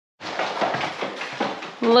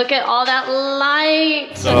Look at all that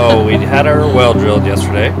light. So we had our well drilled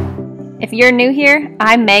yesterday. If you're new here,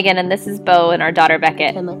 I'm Megan and this is Beau and our daughter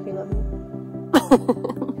Beckett.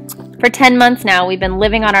 For 10 months now, we've been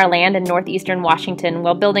living on our land in northeastern Washington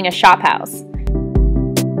while building a shop house.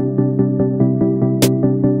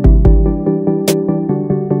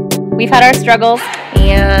 We've had our struggles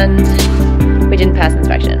and we didn't pass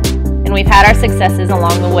inspection. And we've had our successes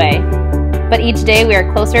along the way. But each day we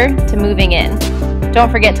are closer to moving in. Don't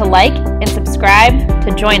forget to like and subscribe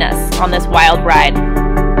to join us on this wild ride.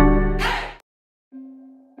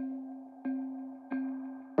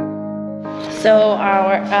 So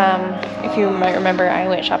if you might remember, I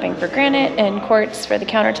went shopping for granite and quartz for the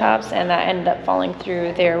countertops, and that ended up falling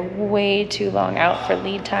through. They're way too long out for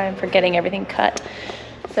lead time for getting everything cut.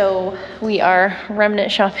 So we are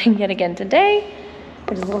remnant shopping yet again today,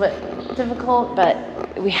 which is a little bit difficult, but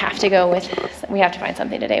we have to find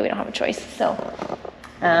something today. We don't have a choice. So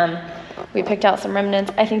we picked out some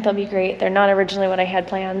remnants. I think they'll be great. They're not originally what I had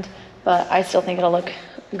planned, but I still think it'll look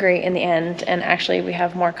great in the end. And actually we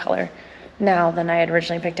have more color now than I had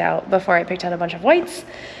originally picked out. Before I picked out a bunch of whites,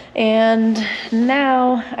 and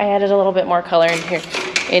now I added a little bit more color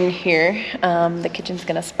in here. The kitchen's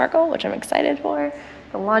gonna sparkle, which I'm excited for.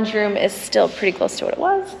 The laundry room is still pretty close to what it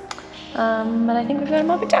was, but I think we've got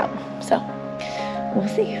them all picked out, so we'll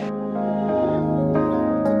see.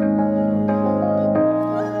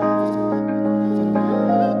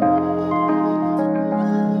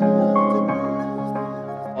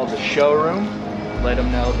 The showroom, let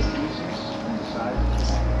them know the pieces on the side,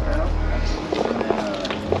 and then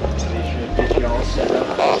they should get you all set up.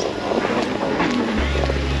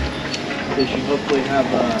 They should hopefully have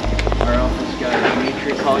our office guy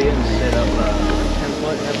Dimitri call you and set up a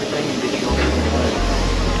template and everything and get you all set up.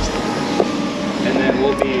 And then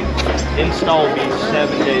we'll be, install will be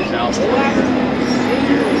 7 days out.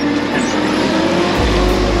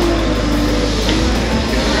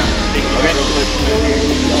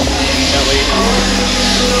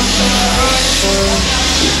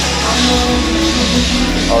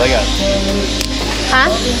 Oh, they got Huh?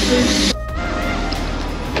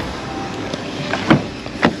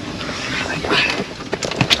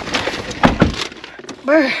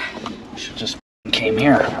 should just came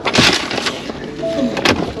here.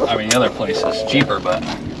 I mean, the other place is cheaper, but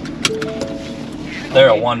they're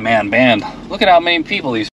a one-man band. Look at how many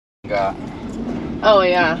people these got. Oh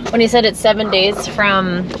yeah. When you said it's 7 days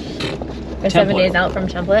from, or 7 days out from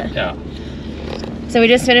template. Yeah. So we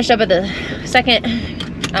just finished up at the second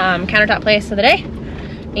countertop place of the day,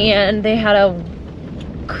 and they had a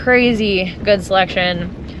crazy good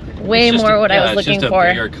selection. Way more what I was looking for.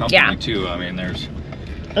 It's just a bigger company too. I mean, there's.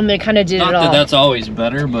 And they kind of did it all. Not that that's always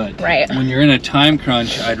better, but right. When you're in a time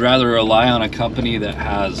crunch, I'd rather rely on a company that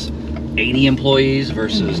has 80 employees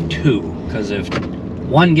versus 2. Because if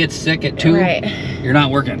one gets sick at 2, you're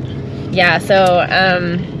not working. Yeah, so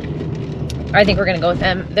I think we're gonna go with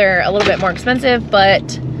them. They're a little bit more expensive,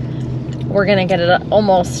 but we're gonna get it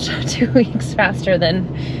almost 2 weeks faster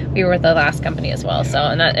than we were with the last company as well. So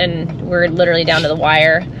and we're literally down to the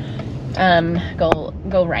wire.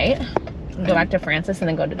 Go right. Go back to Francis and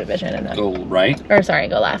then go to Division and then go right, or sorry,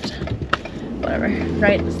 go left, whatever.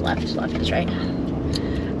 Right is left, left is right.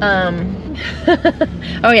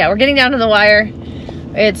 Oh yeah, we're getting down to the wire.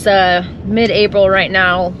 It's mid-April right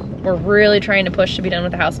now. We're really trying to push to be done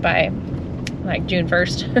with the house by like June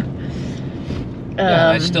 1st. Yeah,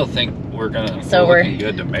 I still think we're looking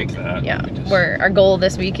good to make that. Yeah, our goal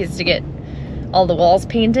this week is to get all the walls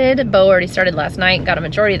painted. Beau already started last night, got a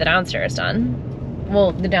majority of the downstairs done.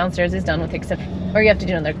 Well, the downstairs is done with, except, or you have to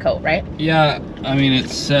do another coat, right? Yeah, I mean,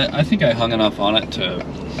 it's set. I think I hung enough on it to,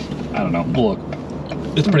 I don't know, look,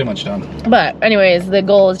 it's pretty much done. But anyways, the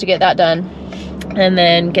goal is to get that done and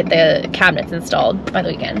then get the cabinets installed by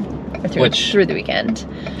the weekend, or through the weekend.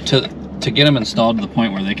 To get them installed to the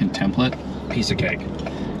point where they can template, piece of cake.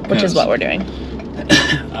 Which is what we're doing.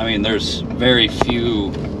 I mean, there's very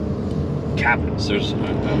few cabinets. There's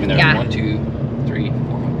 1, 2, 3,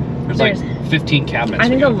 4. There's like 15 cabinets. I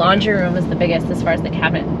think the laundry room is the biggest as far as the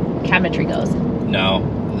cabinetry goes. No,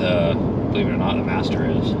 believe it or not, the master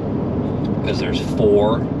is, because there's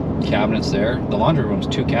 4 cabinets there. The laundry room's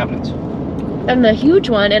 2 cabinets. And the huge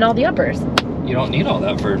one and all the uppers. You don't need all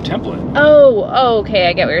that for a template. Oh, okay,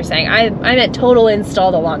 I get what you're saying. I meant total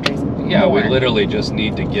install the laundry. Yeah, we literally just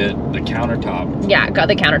need to get the countertop. Yeah, got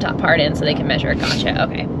the countertop part in so they can measure it. Gotcha.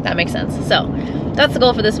 Okay, that makes sense. So that's the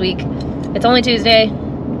goal for this week. It's only Tuesday.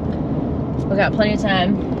 We got plenty of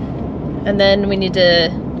time, and then we need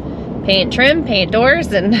to paint trim, paint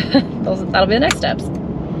doors, and that'll be the next steps.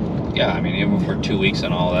 Yeah, I mean, even for 2 weeks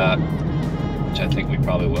and all that, which I think we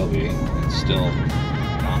probably will be. It's still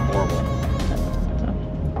not horrible.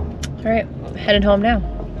 All right, headed home now.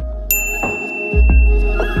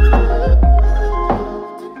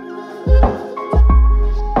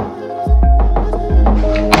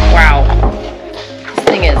 Wow, this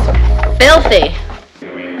thing is filthy.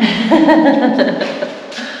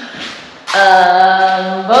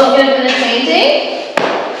 Both gonna finish painting.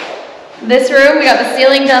 This room, we got the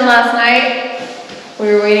ceiling done last night. We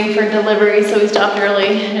were waiting for delivery, so we stopped early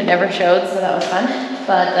and it never showed, so that was fun.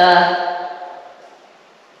 But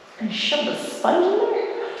I shoved the sponge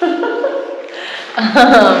in there.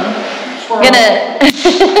 Gonna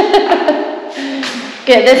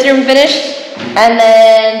get this room finished and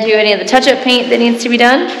then do any of the touch-up paint that needs to be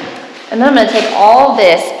done. And then I'm gonna take all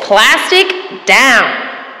this plastic down.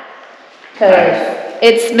 Cause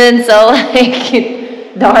it's been so like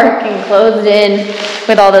dark and closed in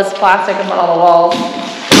with all this plastic on all the walls.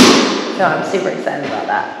 So I'm super excited about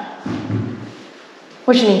that.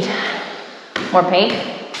 What you need? More paint?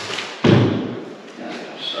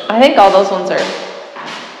 I think all those ones are,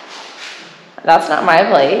 that's not my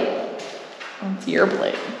plate. It's your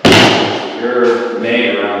plate. You're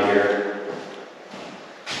made around here.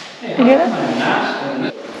 Hey, you hear that?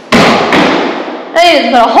 I need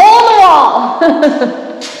to put a hole in the wall.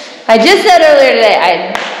 I just said earlier today,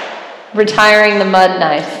 I'm retiring the mud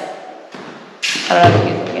knives. I don't have to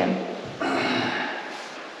use them again.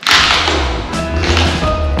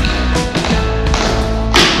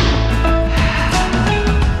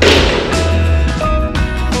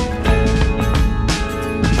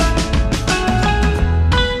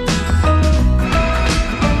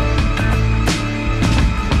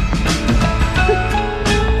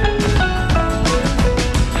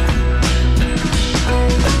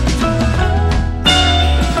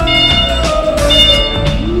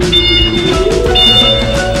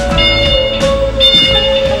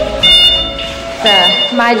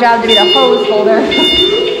 My job to be the hose holder.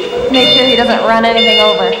 Make sure he doesn't run anything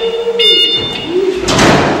over.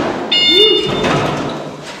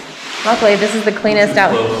 Luckily, this is the cleanest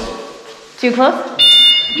out. Too close?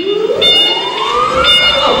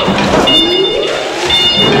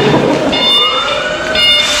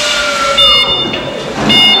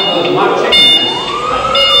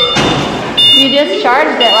 You just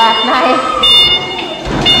charged it last night.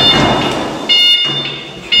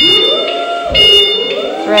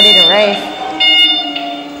 Ready to race.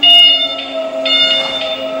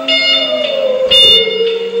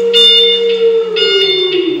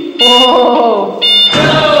 Whoa!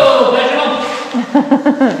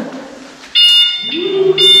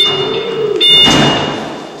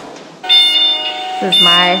 This is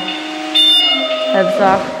my head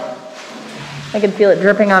sock. I could feel it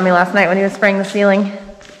dripping on me last night when he was spraying the ceiling.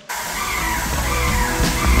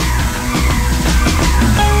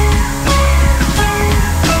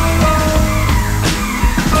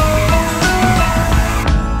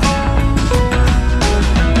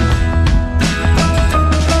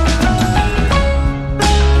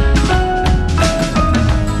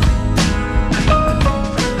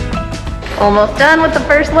 Almost done with the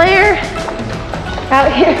first layer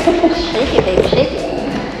out here. Shake it, baby, shake it.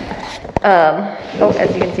 Oh,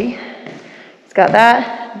 as you can see, it's got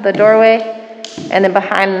that, the doorway, and then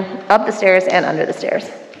behind, up the stairs and under the stairs.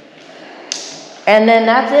 And then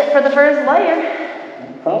that's it for the first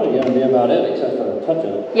layer. Probably gonna be about it, except for the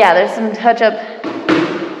touch-up. Yeah, there's some touch-up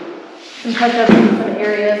in some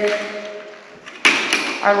areas.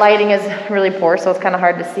 Our lighting is really poor, so it's kind of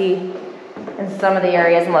hard to see in some of the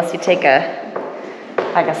areas unless you take a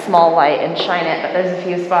small light and shine it, but there's a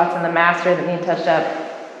few spots in the master that need touched up.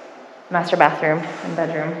 Master bathroom and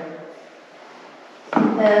bedroom.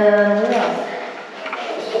 And what else?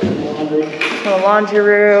 The laundry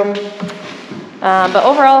room. But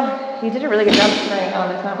overall, he did a really good job of spraying on.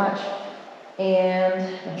 There's not much.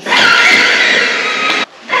 And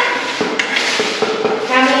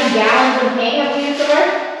how many gallons of paint have we used so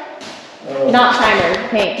far? Not primer,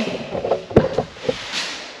 paint.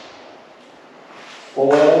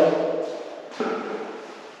 4.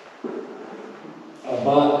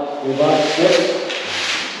 We bought 6.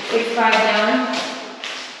 6 5 gallons.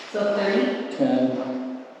 So 30. 10.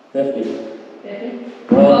 50. 50.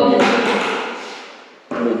 Well,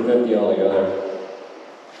 50 altogether.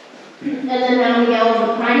 And then how many gallons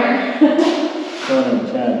of primer?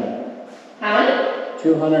 210. How many?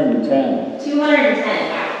 210. 210.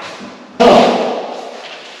 Oh!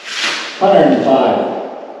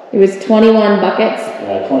 105. It was 21 buckets.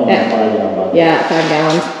 Yeah, 21 5-gallon buckets. Yeah, 5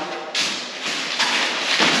 gallons.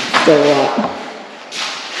 Still a lot.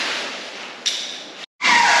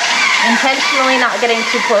 Intentionally not getting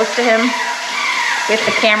too close to him with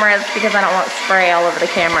the cameras because I don't want spray all over the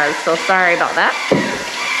cameras, so sorry about that.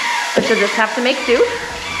 But you'll just have to make do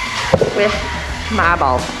with my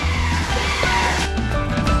eyeballs.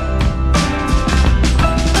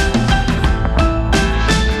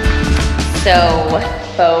 So,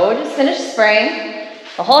 Beau just finished spraying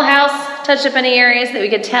the whole house, touched up any areas that we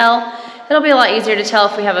could tell. It'll be a lot easier to tell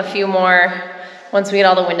if we have a few more once we get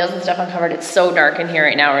all the windows and stuff uncovered. It's so dark in here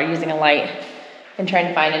right now. We're using a light and trying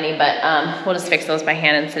to find any, but we'll just fix those by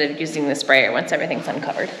hand instead of using the sprayer once everything's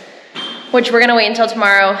uncovered. Which we're gonna wait until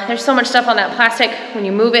tomorrow. There's so much stuff on that plastic. When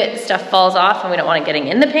you move it, stuff falls off and we don't want it getting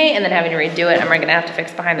in the paint and then having to redo it. I'm gonna have to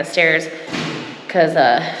fix behind the stairs because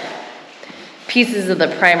pieces of the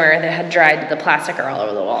primer that had dried to the plastic are all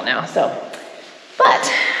over the wall now, so.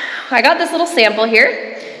 But I got this little sample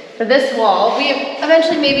here for this wall. We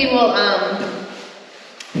eventually maybe will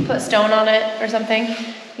put stone on it or something,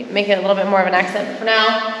 make it a little bit more of an accent. But for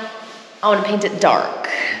now, I want to paint it dark,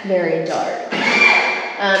 very dark.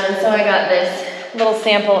 And so I got this little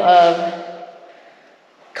sample of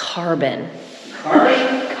carbon.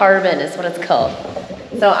 Carbon? Carbon is what it's called.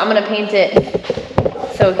 So I'm gonna paint it.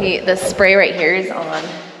 So the spray right here is on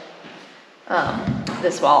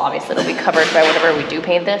this wall. Obviously it'll be covered by whatever we do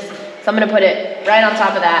paint this. So I'm gonna put it right on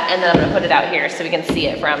top of that and then I'm gonna put it out here so we can see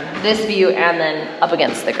it from this view and then up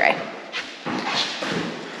against the gray.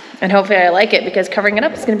 And hopefully I like it because covering it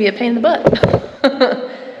up is gonna be a pain in the butt.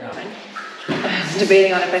 I was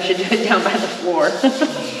debating on if I should do it down by the floor.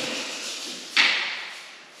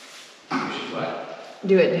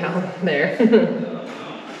 Do it down there.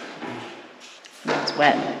 It's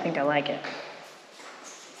wet. I think I like it.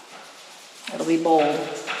 It'll be bold.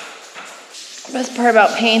 The best part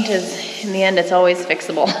about paint is, in the end, it's always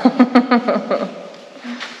fixable.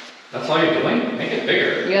 That's all you're doing? Make it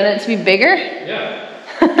bigger. You want it to be bigger? Yeah.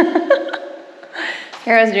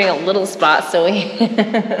 Here I was doing a little spot, so we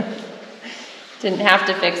didn't have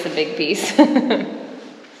to fix a big piece.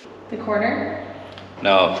 The corner?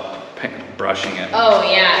 No, brushing it. Oh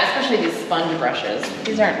yeah, especially these sponge brushes.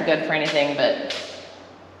 These aren't good for anything but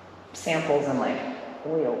samples and like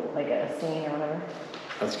oil, like a stain or whatever.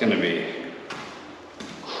 That's gonna be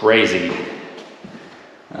crazy.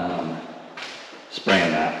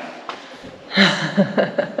 Spraying that.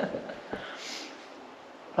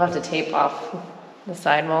 We'll have to tape off the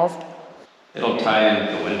side walls. It'll tie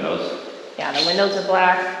in the windows. Yeah, the windows are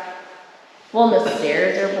black. Well, and the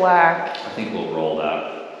stairs are black. I think we'll roll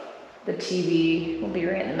that. The TV will be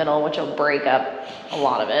right in the middle, which will break up a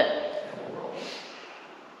lot of it.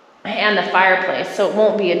 And the fireplace, so it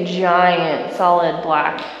won't be a giant solid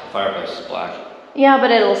black. Fireplace is black. Yeah, but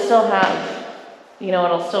it'll still have, you know,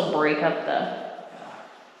 it'll still break up the,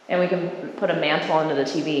 and we can put a mantle under the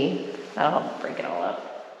TV. That'll help break it all up.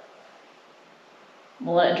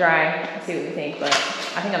 We'll let it dry and see what we think, but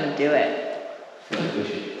I think I'm gonna do it. I feel like we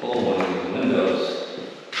should pull one of the windows.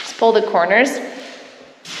 Just pull the corners.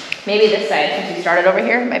 Maybe this side, since we started over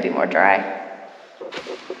here, it might be more dry.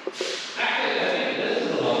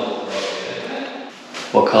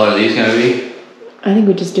 What color are these gonna be? I think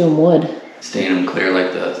we just do them wood. Stain them clear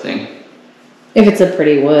like the thing? If it's a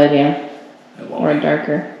pretty wood, yeah. It won't. Or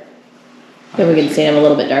darker. Then we can stain them a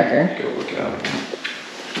little bit darker. Go look out.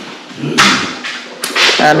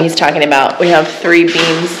 He's talking about, we have 3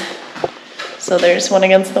 beams. So there's one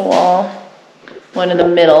against the wall, one in the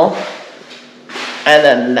middle, and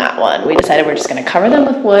then that one. We decided we're just gonna cover them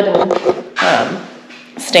with wood and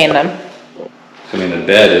stain them. I mean, the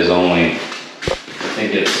bed is only, I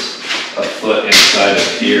think it's a foot inside of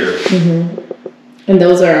here. And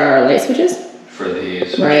those are our light switches? For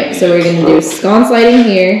these. Right, so we're gonna do sconce lighting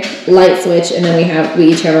here, light switch, and then we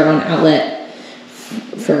each have our own outlet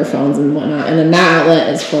for our phones and whatnot. And then that outlet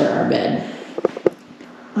is for our bed.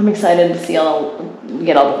 I'm excited to see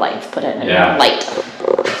get all the lights put in and light.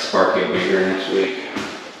 Sparky will be here next week.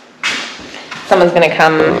 Someone's gonna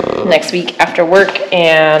come next week after work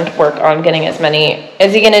and work on getting as many.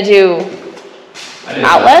 Is he gonna do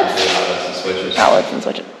outlets? Outlets and switches. Outlets and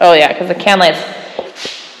switches. Oh yeah, because the can lights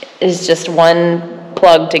is just one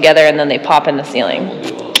plug together and then they pop in the ceiling. We'll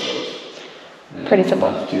do all those. Pretty simple.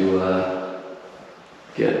 We'll have to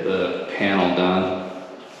get the panel done,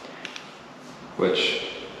 which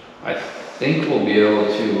I think we'll be able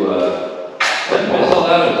to. What's all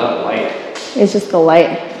that? Is that light? It's just the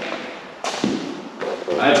light.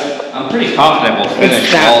 I'm pretty confident we'll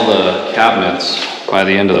finish all the cabinets by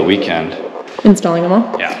the end of the weekend. Installing them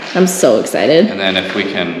all? Yeah. I'm so excited. And then if we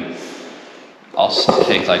can, I'll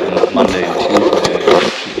take like Monday and Tuesday to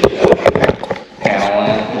get that panel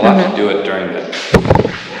in. We'll have to do it during the,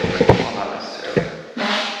 well, not necessarily.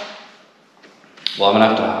 Well, I'm gonna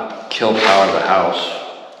have to kill power to the house.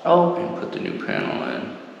 Oh. And put the new panel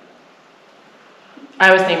in.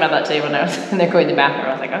 I was thinking about that today when I was in there going to the bathroom.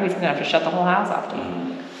 I was like, oh, he's gonna have to shut the whole house off to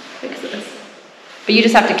fix this. But you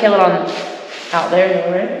just have to kill it on out there, though,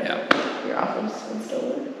 right? Yeah. Your office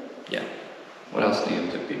installed. Yeah. What else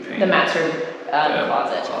needs to be painted? The master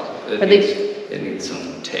closet. It needs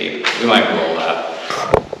some tape. We might roll that.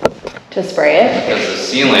 To spray it? Because the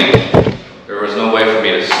ceiling, there was no way for me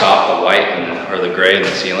to stop the white or the gray in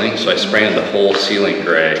the ceiling, so I sprayed the whole ceiling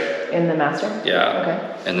gray. In the master? Yeah.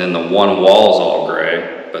 Okay. And then the one wall's all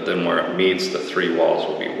gray, but then where it meets, the 3 walls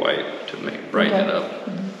will be white to brighten it up.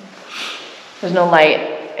 There's no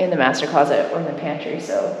light in the master closet or in the pantry,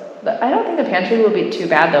 so I don't think the pantry will be too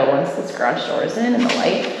bad though once this garage door is in and the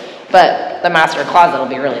light. But the master closet will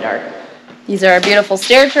be really dark. These are our beautiful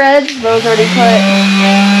stair treads. Beau's already put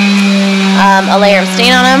a layer of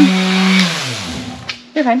stain on them.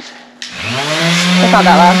 You're fine. It's not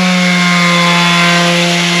that loud.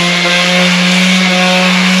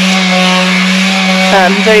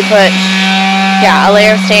 He's already put, yeah, a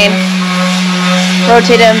layer of stain.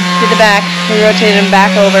 Rotate them to the back. We rotate them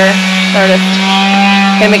back over. So we're just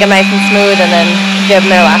gonna make them nice and smooth and then give them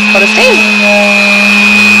their last coat of stain.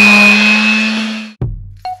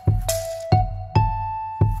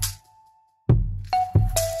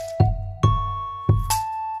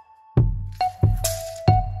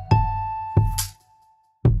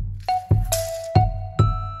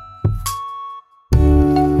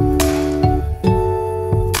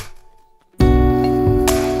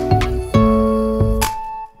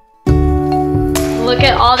 Look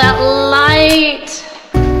at all that light.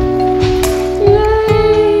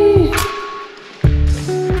 Yay.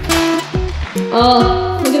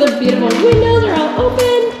 Oh, look at the beautiful windows are all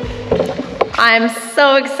open. I'm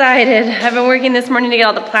so excited. I've been working this morning to get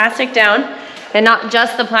all the plastic down, and not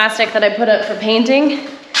just the plastic that I put up for painting,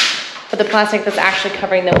 but the plastic that's actually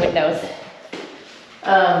covering the windows.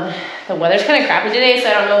 The weather's kind of crappy today, so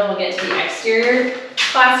I don't know if we'll get to the exterior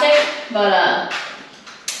plastic, but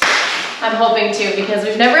I'm hoping to, because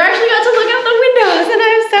we've never actually got to look out the windows and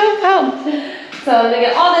I'm so pumped. So I'm gonna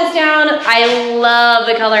get all this down. I love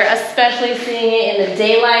the color, especially seeing it in the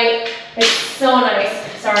daylight. It's so nice.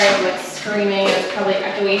 Sorry, I'm like screaming, it's probably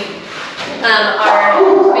echoey.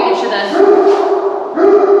 Making sure the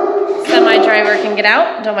semi-driver can get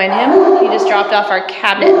out, don't mind him. He just dropped off our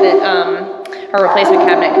cabinet, that, our replacement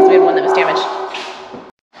cabinet, because we had one that was damaged.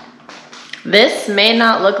 This may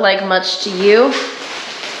not look like much to you,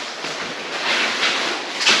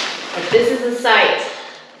 but this is a sight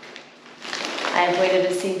I have waited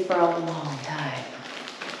to see for a long time.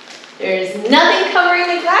 There's nothing covering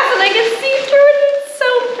the glass and I can see through it. It's so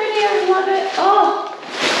pretty, I love it. Oh,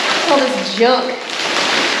 all this junk.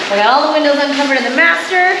 I got all the windows uncovered in the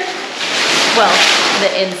master. Well, the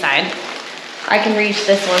inside. I can reach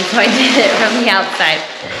this one, so I did it from the outside.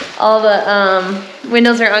 All the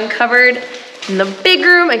windows are uncovered in the big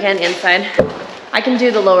room, again, inside. I can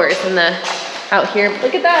do the lowers in the out here.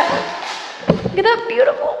 Look at that. Look at that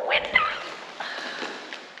beautiful window.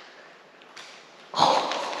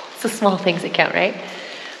 Oh, it's the small things that count, right?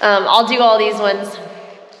 I'll do all these ones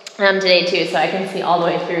today too, so I can see all the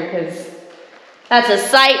way through, because that's a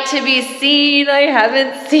sight to be seen. I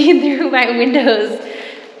haven't seen through my windows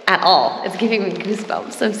at all. It's giving me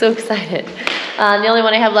goosebumps. I'm so excited. The only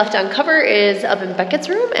one I have left to uncover is up in Beckett's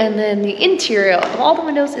room, and then the interior of all the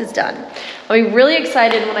windows is done. I'll be really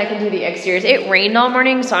excited when I can do the exteriors. It rained all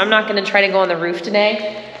morning, so I'm not gonna try to go on the roof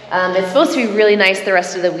today. It's supposed to be really nice the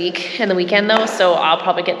rest of the week and the weekend though, so I'll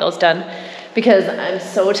probably get those done because I'm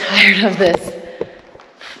so tired of this.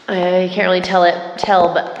 I can't really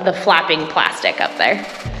tell, but the flapping plastic up there.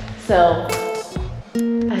 So,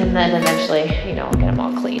 and then eventually, you know, I'll get them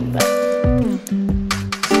all clean, but.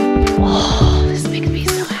 Oh, this makes me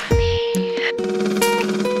so happy.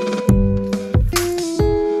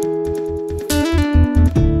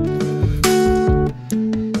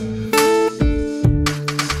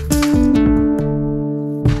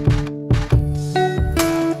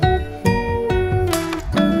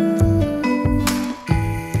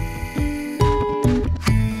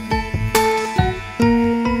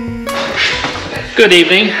 Good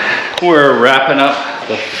evening. We're wrapping up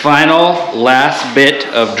the final last bit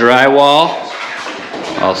of drywall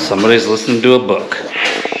while somebody's listening to a book.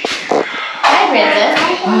 Hi, Brandon.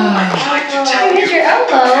 Here's your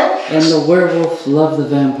elbow. And the werewolf loved the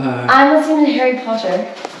vampire. I'm listening to Harry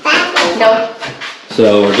Potter. Nope.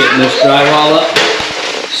 So we're getting this drywall up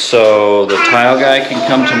so the tile guy can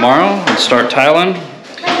come tomorrow and start tiling.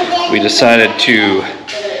 We decided to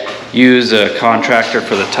use a contractor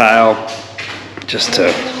for the tile just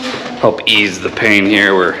to help ease the pain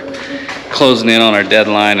here. We're closing in on our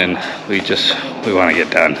deadline, and we want to get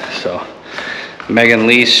done. So Megan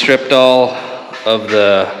Lee stripped all of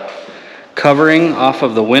the covering off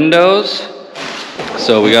of the windows.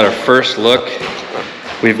 So we got our first look.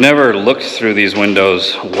 We've never looked through these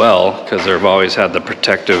windows well because they've always had the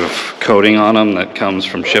protective coating on them that comes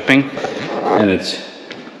from shipping. And it's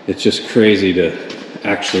just crazy to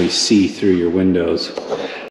actually see through your windows.